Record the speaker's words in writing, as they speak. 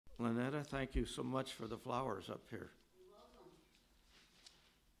Lynetta, thank you so much for the flowers up here.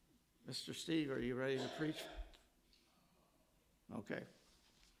 Mr. Steve, are you ready to preach? Okay.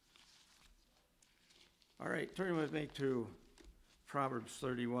 All right, turn with me to Proverbs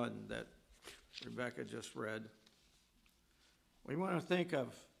 31 that Rebecca just read. We want to think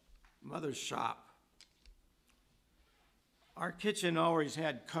of Mother's shop. Our kitchen always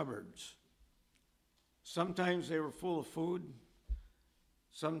had cupboards. Sometimes they were full of food,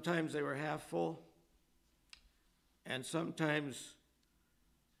 sometimes they were half full, and sometimes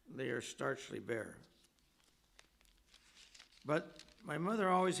they are starchily bare. But my mother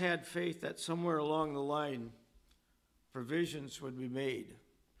always had faith that somewhere along the line, provisions would be made.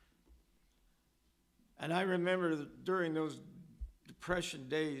 And I remember during those Depression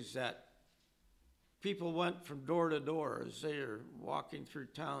days that people went from door to door as they are walking through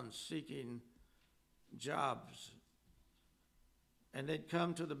town seeking jobs. And they'd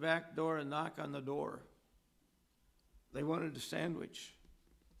come to the back door and knock on the door. They wanted a sandwich.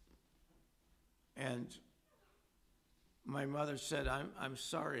 And my mother said, I'm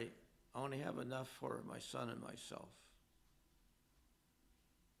sorry, I only have enough for my son and myself.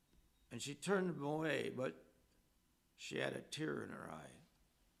 And she turned them away, but she had a tear in her eye.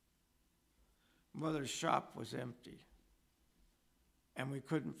 Mother's shop was empty, and we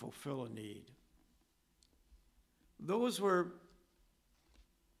couldn't fulfill a need. Those were,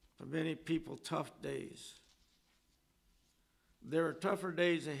 for many people, tough days. There are tougher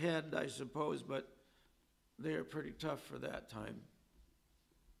days ahead, I suppose, but they are pretty tough for that time.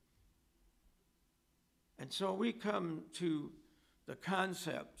 And so we come to the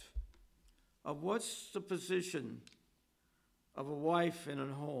concept of what's the position of a wife in a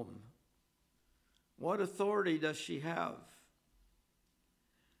home. What authority does she have?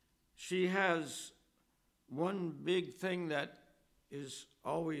 She has one big thing that is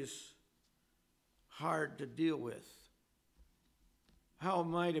always hard to deal with. How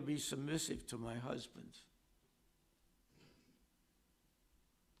am I to be submissive to my husband?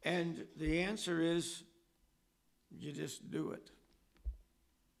 And the answer is, you just do it.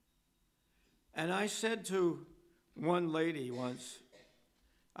 And I said to one lady once,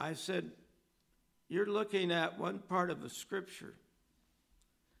 I said, you're looking at one part of the scripture.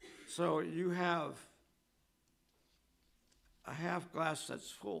 So you have a half glass that's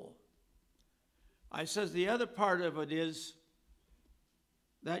full. I says the other part of it is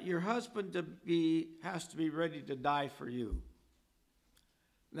that your husband has to be ready to die for you.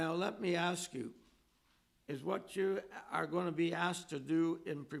 Now let me ask you, is what you are going to be asked to do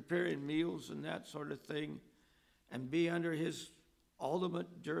in preparing meals and that sort of thing and be under his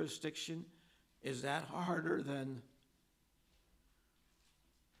ultimate jurisdiction, is that harder than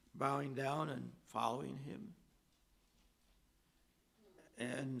bowing down and following him?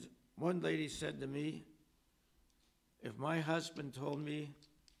 And one lady said to me, if my husband told me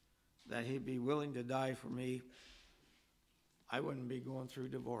that he'd be willing to die for me, I wouldn't be going through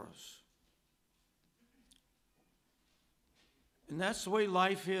divorce. And that's the way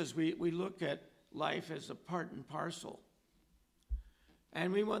life is. We look at life as a part and parcel.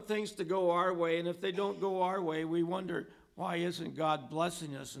 And we want things to go our way, and if they don't go our way, we wonder, why isn't God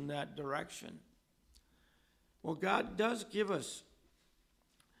blessing us in that direction? Well, God does give us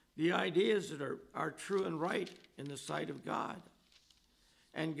the ideas that are true and right in the sight of God.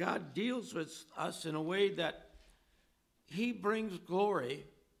 And God deals with us in a way that he brings glory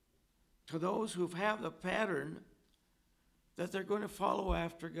to those who have the pattern that they're going to follow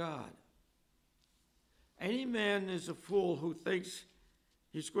after God. Any man is a fool who thinks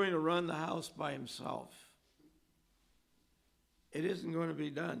he's going to run the house by himself. It isn't going to be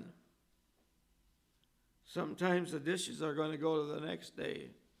done. Sometimes the dishes are going to go to the next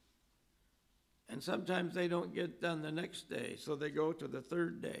day. And sometimes they don't get done the next day, so they go to the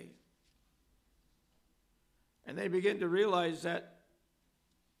third day. And they begin to realize that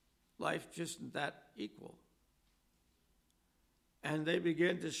life just isn't that equal. And they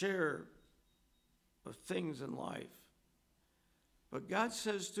begin to share of things in life. But God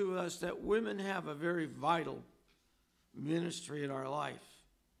says to us that women have a very vital ministry in our life.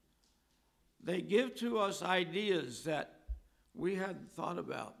 They give to us ideas that we hadn't thought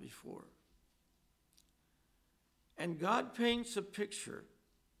about before. And God paints a picture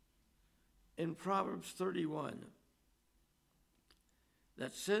in Proverbs 31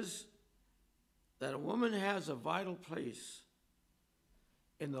 that says that a woman has a vital place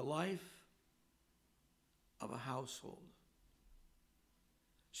in the life of a household.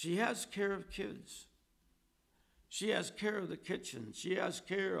 She has care of kids. She has care of the kitchen. She has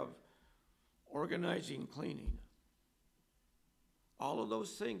care of organizing, cleaning. All of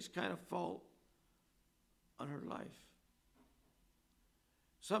those things kind of fall on her life.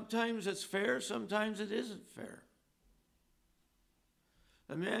 Sometimes it's fair, sometimes it isn't fair.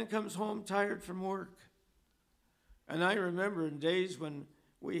 A man comes home tired from work. And I remember in days when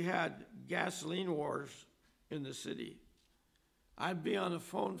we had gasoline wars in the city, I'd be on the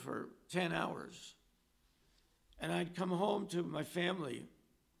phone for 10 hours. And I'd come home to my family.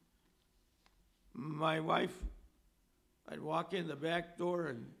 My wife, I'd walk in the back door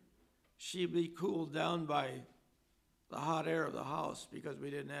and she'd be cooled down by the hot air of the house because we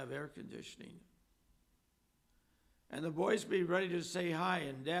didn't have air conditioning. And the boys would be ready to say hi,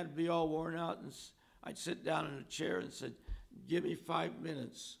 and Dad would be all worn out, and I'd sit down in a chair and said, "Give me 5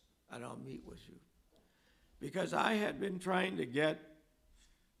 minutes and I'll meet with you." Because I had been trying to get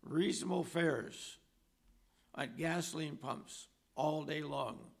reasonable fares at gasoline pumps all day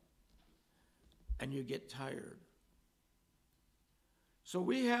long, and you get tired. So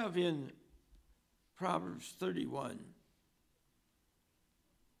we have in Proverbs 31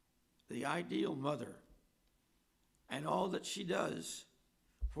 the ideal mother and all that she does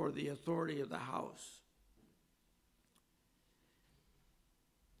for the authority of the house.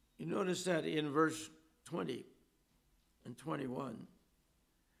 You notice that in verse 20 and 21,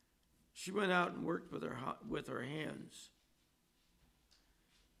 she went out and worked with her hands.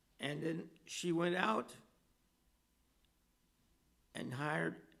 And then she went out and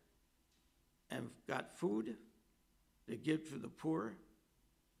hired and got food to give to the poor.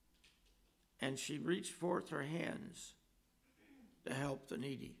 And she reached forth her hands to help the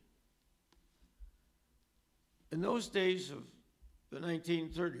needy. In those days of the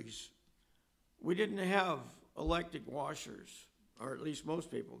 1930s, we didn't have electric washers, or at least most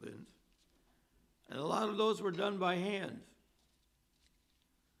people didn't. And a lot of those were done by hand.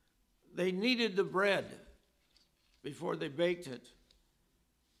 They kneaded the bread before they baked it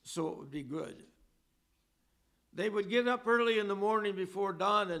so it would be good. They would get up early in the morning before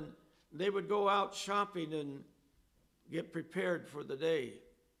dawn and they would go out shopping and get prepared for the day.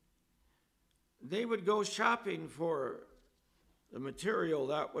 They would go shopping for the material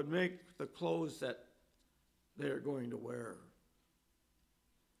that would make the clothes that they're going to wear.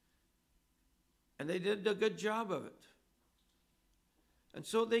 And they did a good job of it. And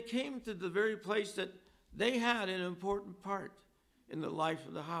so they came to the very place that they had an important part in the life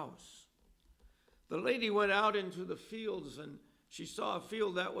of the house. The lady went out into the fields and she saw a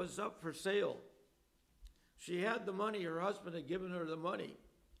field that was up for sale. She had the money, her husband had given her the money.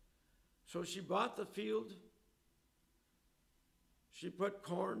 So she bought the field. She put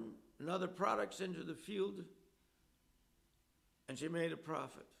corn and other products into the field, and she made a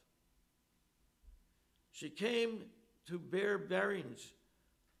profit. She came to bear bearings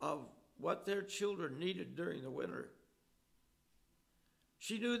of what their children needed during the winter.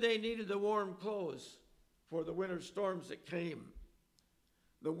 She knew they needed the warm clothes for the winter storms that came.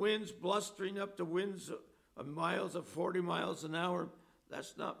 The winds blustering up to winds of miles of 40 miles an hour,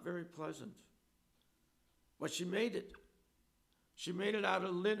 that's not very pleasant. But she made it. She made it out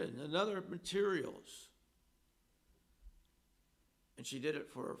of linen and other materials. And she did it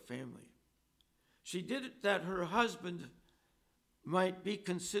for her family. She did it that her husband might be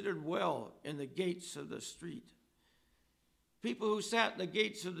considered well in the gates of the street. People who sat in the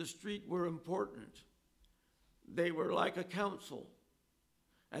gates of the street were important. They were like a council.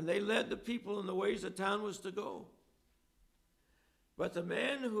 And they led the people in the ways the town was to go. But the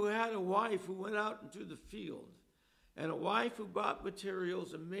man who had a wife who went out into the field, and a wife who bought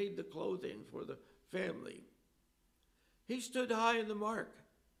materials and made the clothing for the family, he stood high in the mark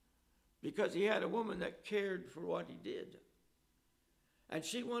because he had a woman that cared for what he did. And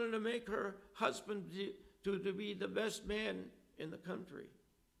she wanted to make her husband to be the best man in the country.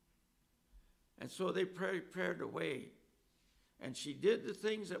 And so they prepared a way. And she did the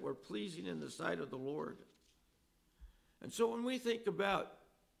things that were pleasing in the sight of the Lord. And so when we think about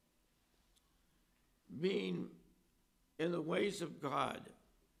being in the ways of God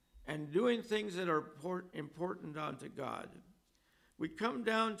and doing things that are important unto God, we come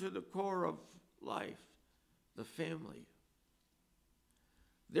down to the core of life, the family.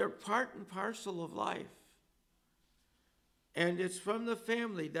 They're part and parcel of life. And it's from the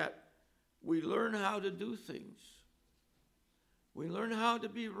family that we learn how to do things. We learn how to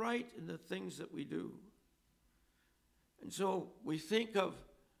be right in the things that we do. And so we think of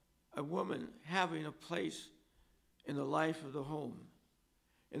a woman having a place in the life of the home,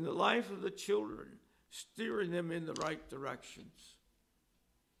 in the life of the children, steering them in the right directions.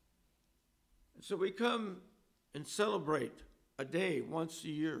 And so we come and celebrate a day once a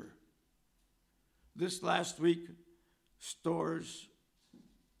year. This last week, stores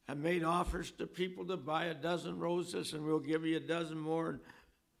have made offers to people to buy a dozen roses, and we'll give you a dozen more,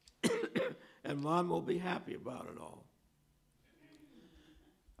 and Mom will be happy about it all.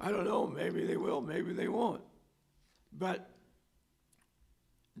 I don't know, maybe they will, maybe they won't. But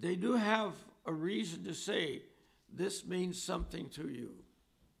they do have a reason to say, this means something to you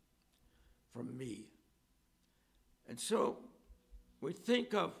from me. And so we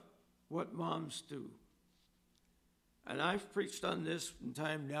think of what moms do. And I've preached on this from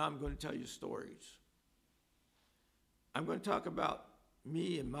time now. I'm going to tell you stories. I'm going to talk about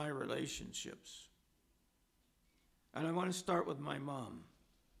me and my relationships. And I want to start with my mom.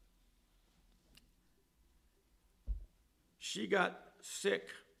 She got sick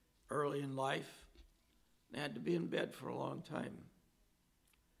early in life and had to be in bed for a long time.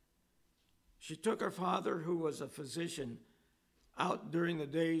 She took her father, who was a physician, out during the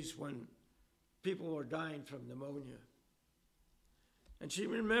days when people were dying from pneumonia. And she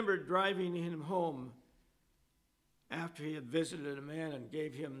remembered driving him home after he had visited a man and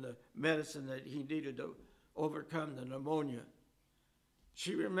gave him the medicine that he needed to overcome the pneumonia.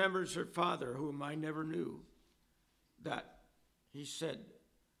 She remembers her father, whom I never knew, that he said,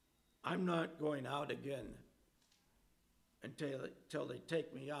 I'm not going out again until they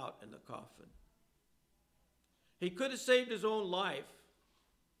take me out in the coffin. He could have saved his own life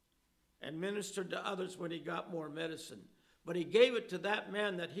and ministered to others when he got more medicine, but he gave it to that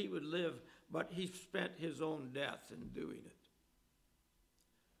man that he would live, but he spent his own death in doing it.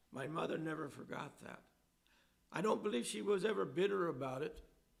 My mother never forgot that. I don't believe she was ever bitter about it,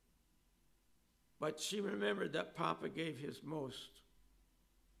 but she remembered that Papa gave his most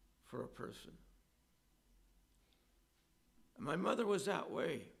for a person. And my mother was that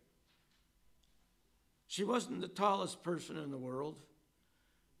way. She wasn't the tallest person in the world,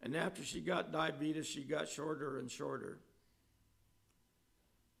 and after she got diabetes, she got shorter and shorter.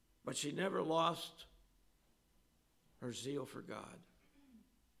 But she never lost her zeal for God.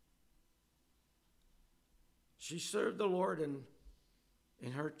 She served the Lord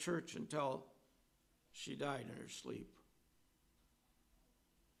in her church until she died in her sleep.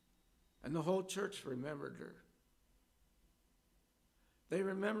 And the whole church remembered her. They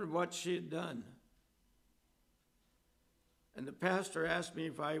remembered what she had done. And the pastor asked me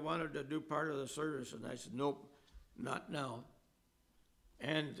if I wanted to do part of the service, and I said, nope, not now.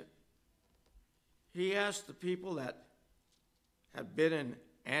 And he asked the people that had been in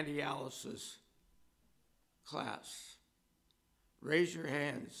Auntie Alice's class, raise your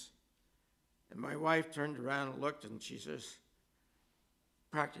hands. And my wife turned around and looked, and she says,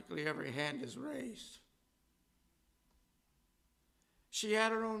 practically every hand is raised. She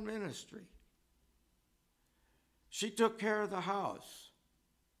had her own ministry. She took care of the house.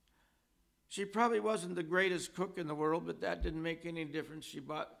 She probably wasn't the greatest cook in the world, but that didn't make any difference. She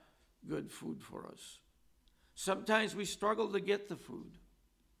bought good food for us. Sometimes we struggled to get the food.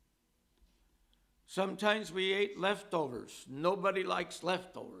 Sometimes we ate leftovers. Nobody likes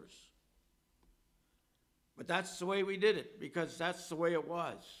leftovers. But that's the way we did it, because that's the way it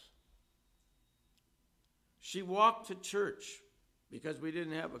was. She walked to church because we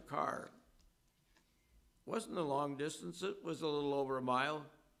didn't have a car. It wasn't a long distance. It was a little over a mile.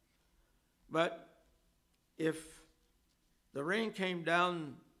 But if the rain came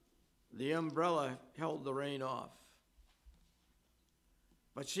down, the umbrella held the rain off.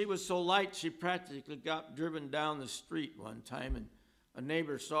 But she was so light, she practically got driven down the street one time, and a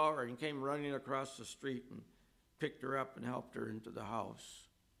neighbor saw her and came running across the street and picked her up and helped her into the house.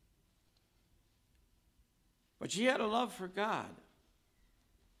 But she had a love for God.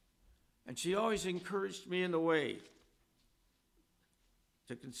 And she always encouraged me in the way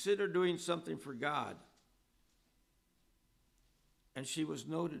to consider doing something for God. And she was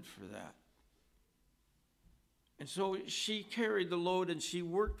noted for that. And so she carried the load, and she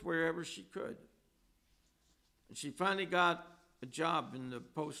worked wherever she could. And she finally got a job in the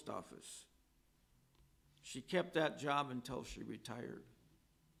post office. She kept that job until she retired.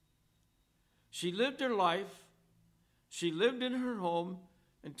 She lived her life. She lived in her home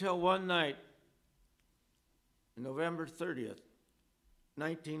until one night, November 30th,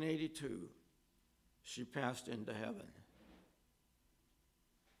 1982, she passed into heaven.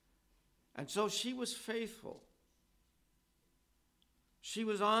 And so she was faithful. She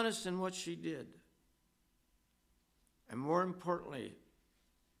was honest in what she did. And more importantly,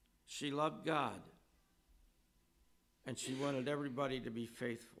 she loved God. And she wanted everybody to be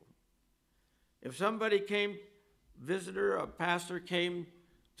faithful. If somebody came, visitor, a pastor came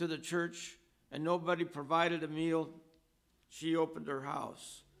to the church and nobody provided a meal, she opened her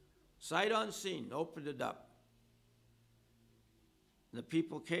house. Sight unseen, opened it up. The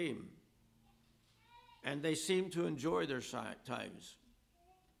people came, and they seemed to enjoy their times.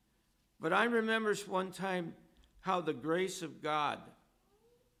 But I remember one time how the grace of God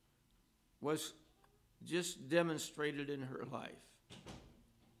was just demonstrated in her life.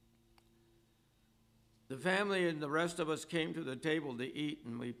 The family and the rest of us came to the table to eat,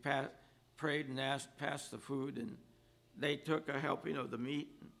 and we prayed and passed the food, and they took a helping of the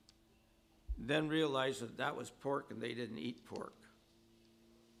meat, then realized that that was pork and they didn't eat pork.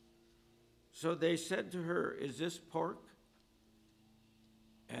 So they said to her, "Is this pork?"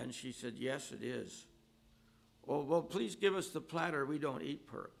 And she said, "Yes, it is." Well, please give us the platter. We don't eat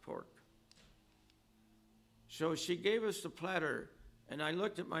pork. So she gave us the platter, and I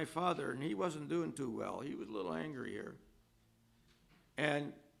looked at my father, and he wasn't doing too well. He was a little angry here.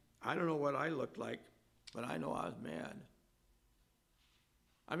 And I don't know what I looked like, but I know I was mad.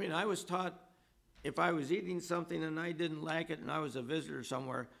 I mean, I was taught if I was eating something and I didn't like it and I was a visitor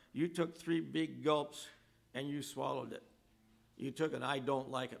somewhere, you took 3 big gulps and you swallowed it. You took an "I don't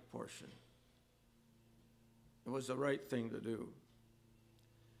like it" portion. It was the right thing to do.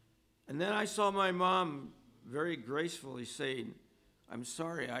 And then I saw my mom very gracefully saying, "I'm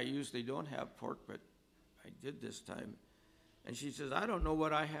sorry, I usually don't have pork, but I did this time." And she says, "I don't know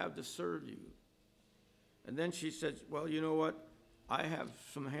what I have to serve you." And then she says, "Well, you know what? I have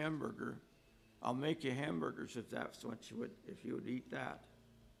some hamburger. I'll make you hamburgers if that's what if you would eat that."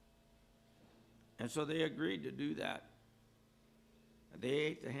 And so they agreed to do that. They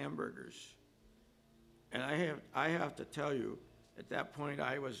ate the hamburgers. And I have to tell you, at that point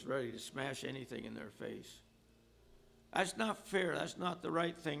I was ready to smash anything in their face. That's not fair. That's not the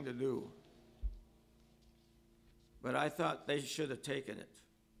right thing to do. But I thought they should have taken it.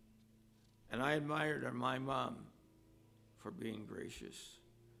 And I admired my mom for being gracious.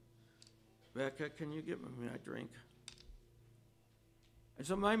 "Becca, can you give me a drink?" And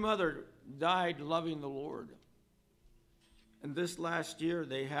so my mother died loving the Lord. And this last year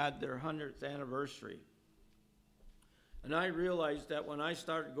they had their 100th anniversary. And I realized that when I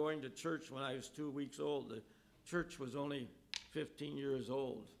started going to church when I was 2 weeks old, the church was only 15 years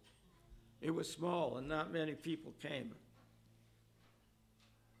old. It was small and not many people came.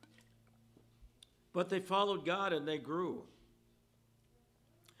 But they followed God and they grew.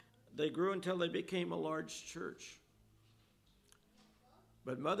 They grew until they became a large church.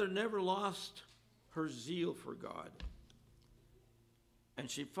 But Mother never lost her zeal for God. And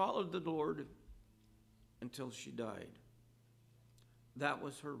she followed the Lord until she died. That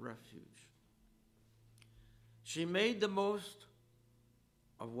was her refuge. She made the most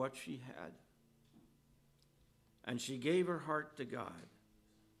of what she had. And she gave her heart to God.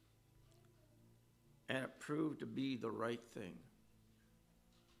 And it proved to be the right thing.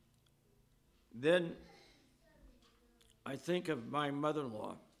 Then I think of my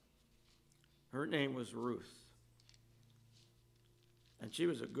mother-in-law. Her name was Ruth. And she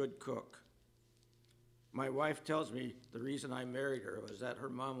was a good cook. My wife tells me the reason I married her was that her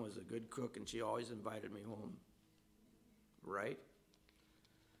mom was a good cook and she always invited me home. Right?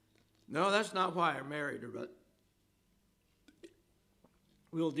 No, that's not why I married her, but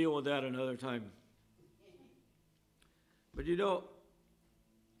we'll deal with that another time. But you know,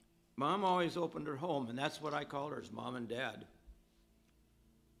 Mom always opened her home, and that's what I called her, as Mom and Dad.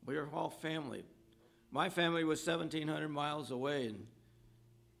 We were all family. My family was 1,700 miles away,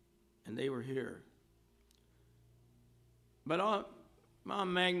 and they were here. But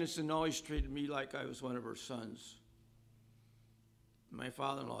Mom Magnuson always treated me like I was one of her sons. My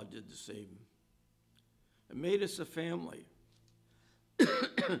father-in-law did the same. It made us a family.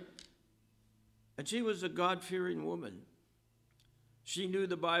 And she was a God-fearing woman. She knew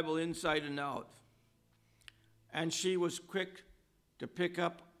the Bible inside and out. And she was quick to pick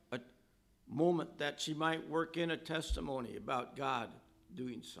up a moment that she might work in a testimony about God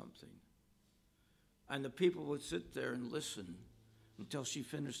doing something. And the people would sit there and listen until she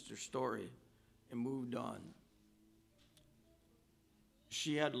finished her story and moved on.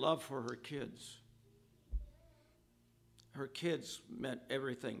 She had love for her kids. Her kids meant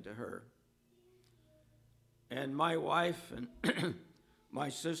everything to her. And my wife and my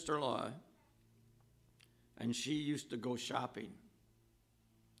sister-in-law, and she used to go shopping.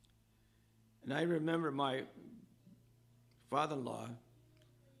 And I remember my father-in-law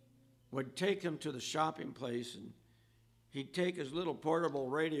would take him to the shopping place, and he'd take his little portable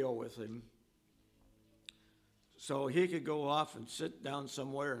radio with him so he could go off and sit down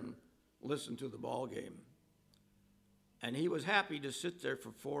somewhere and listen to the ball game. And he was happy to sit there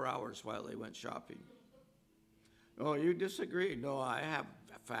for 4 hours while they went shopping. Oh, you disagree? No, I have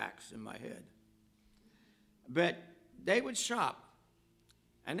facts in my head. But they would shop.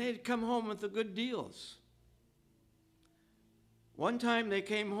 And they'd come home with the good deals. One time they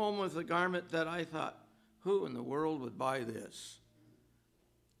came home with a garment that I thought, who in the world would buy this?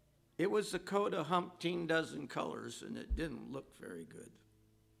 It was the coat of umpteen dozen colors, and it didn't look very good.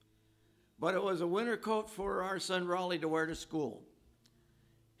 But it was a winter coat for our son Raleigh to wear to school.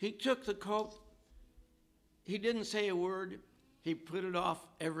 He took the coat. He didn't say a word. He put it off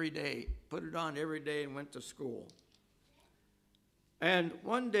every day, put it on every day and went to school. And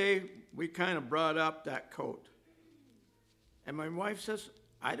one day we kind of brought up that coat. And my wife says,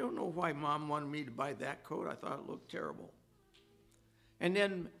 I don't know why Mom wanted me to buy that coat. I thought it looked terrible. And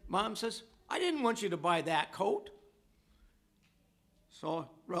then Mom says, I didn't want you to buy that coat. So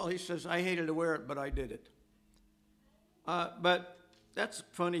Raleigh says, I hated to wear it, but I did it. But that's a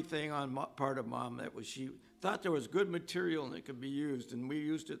funny thing on part of Mom. That was she thought there was good material and it could be used, and we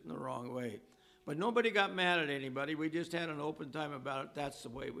used it in the wrong way. But nobody got mad at anybody. We just had an open time about it. That's the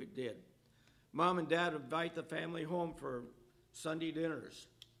way we did. Mom and Dad would invite the family home for Sunday dinners.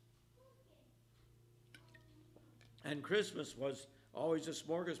 And Christmas was always a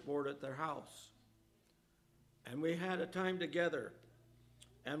smorgasbord at their house. And we had a time together,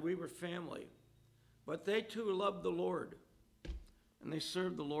 and we were family. But they too loved the Lord, and they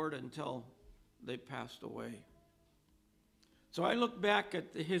served the Lord until they passed away. So I look back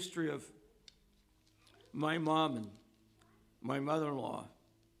at the history of my mom and my mother-in-law.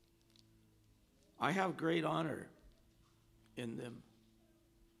 I have great honor in them.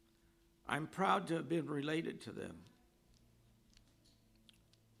 I'm proud to have been related to them.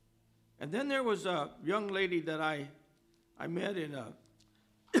 And then there was a young lady that I met in a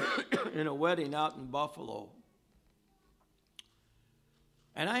in a wedding out in Buffalo.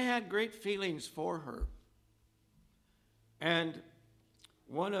 And I had great feelings for her. And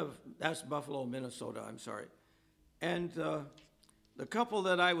that's Buffalo, Minnesota, I'm sorry. And the couple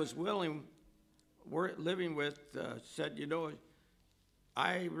that I was living with said, you know,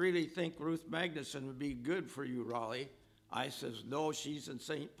 I really think Ruth Magnuson would be good for you, Raleigh. I says, no, she's in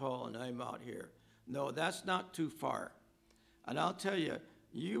St. Paul and I'm out here. No, that's not too far. And I'll tell you,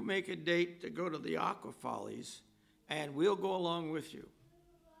 you make a date to go to the Aqua Follies and we'll go along with you.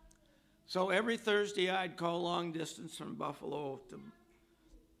 So every Thursday I'd call long distance from Buffalo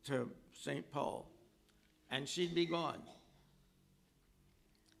to St. Paul, and she'd be gone.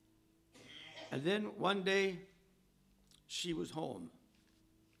 And then one day she was home,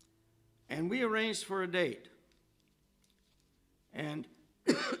 and we arranged for a date. And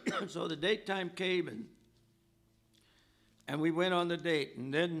so the date time came, and we went on the date,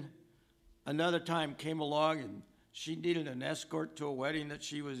 and then another time came along, and she needed an escort to a wedding that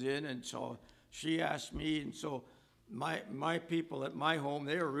she was in, and so she asked me, and so my people at my home,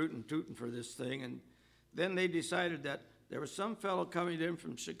 they were rootin' tootin' for this thing, and then they decided that there was some fellow coming in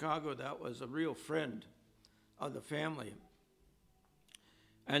from Chicago that was a real friend of the family.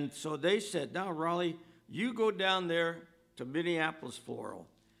 And so they said, now, Raleigh, you go down there to Minneapolis Floral,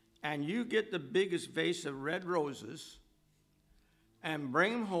 and you get the biggest vase of red roses and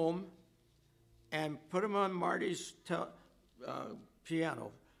bring them home and put them on Marty's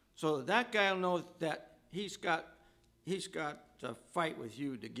piano, so that guy will know that he's got to fight with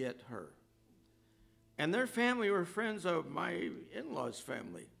you to get her. And their family were friends of my in-laws'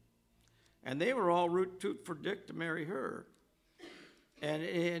 family, and they were all root toot for Dick to marry her, and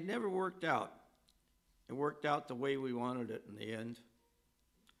it had never worked out. It worked out the way we wanted it in the end.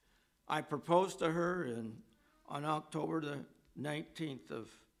 I proposed to her on October the 19th of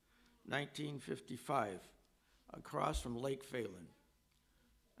 1955, across from Lake Phelan.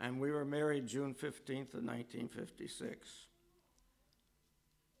 And we were married June 15th of 1956.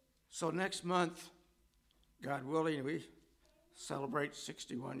 So next month, God willing, we celebrate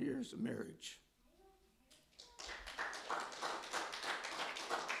 61 years of marriage.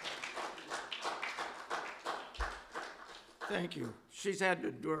 Thank you. She's had to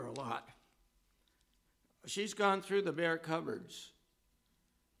endure a lot. She's gone through the bare cupboards,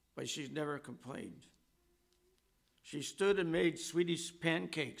 but she's never complained. She stood and made Swedish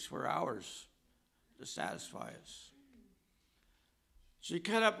pancakes for hours to satisfy us. She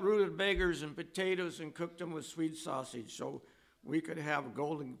cut up rutabagas and potatoes and cooked them with sweet sausage so we could have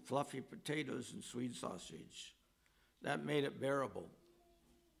golden fluffy potatoes and sweet sausage. That made it bearable.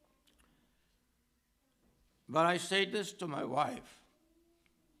 But I say this to my wife.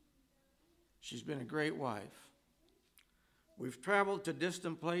 She's been a great wife. We've traveled to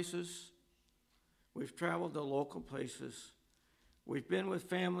distant places. We've traveled to local places. We've been with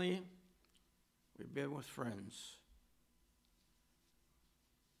family. We've been with friends.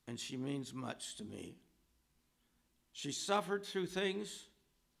 And she means much to me. She suffered through things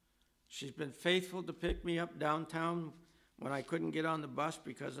She's been faithful to pick me up downtown when I couldn't get on the bus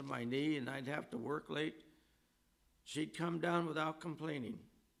because of my knee and I'd have to work late. She'd come down without complaining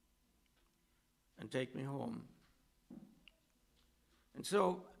and take me home. And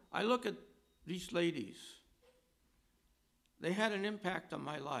so I look at these ladies. They had an impact on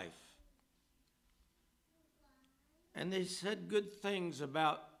my life. And they said good things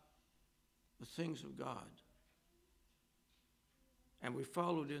about the things of God. And we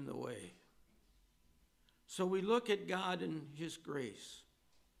followed in the way. So we look at God and his grace.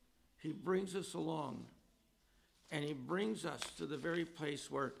 He brings us along. And he brings us to the very place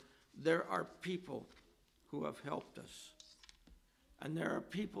where there are people who have helped us. And there are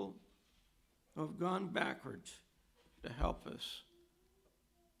people who have gone backwards to help us.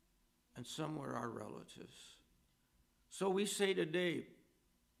 And some were our relatives. So we say today,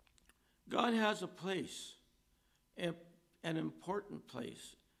 God has a place, an important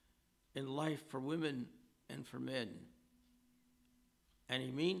place in life for women and for men. And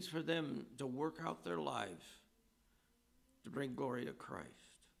he means for them to work out their lives to bring glory to Christ.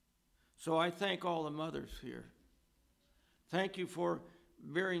 So I thank all the mothers here. Thank you for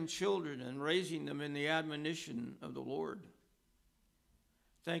bearing children and raising them in the admonition of the Lord.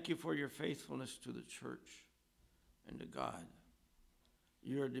 Thank you for your faithfulness to the church and to God.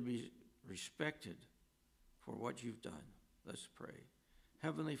 You are to be respected for what you've done. Let's pray.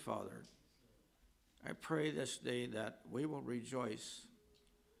 Heavenly Father, I pray this day that we will rejoice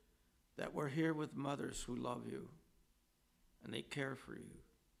that we're here with mothers who love you and they care for you.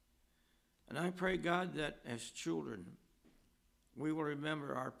 And I pray, God, that as children, we will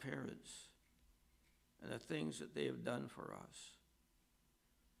remember our parents and the things that they have done for us.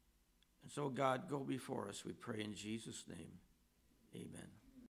 And so, God, go before us, we pray in Jesus' name. Amen.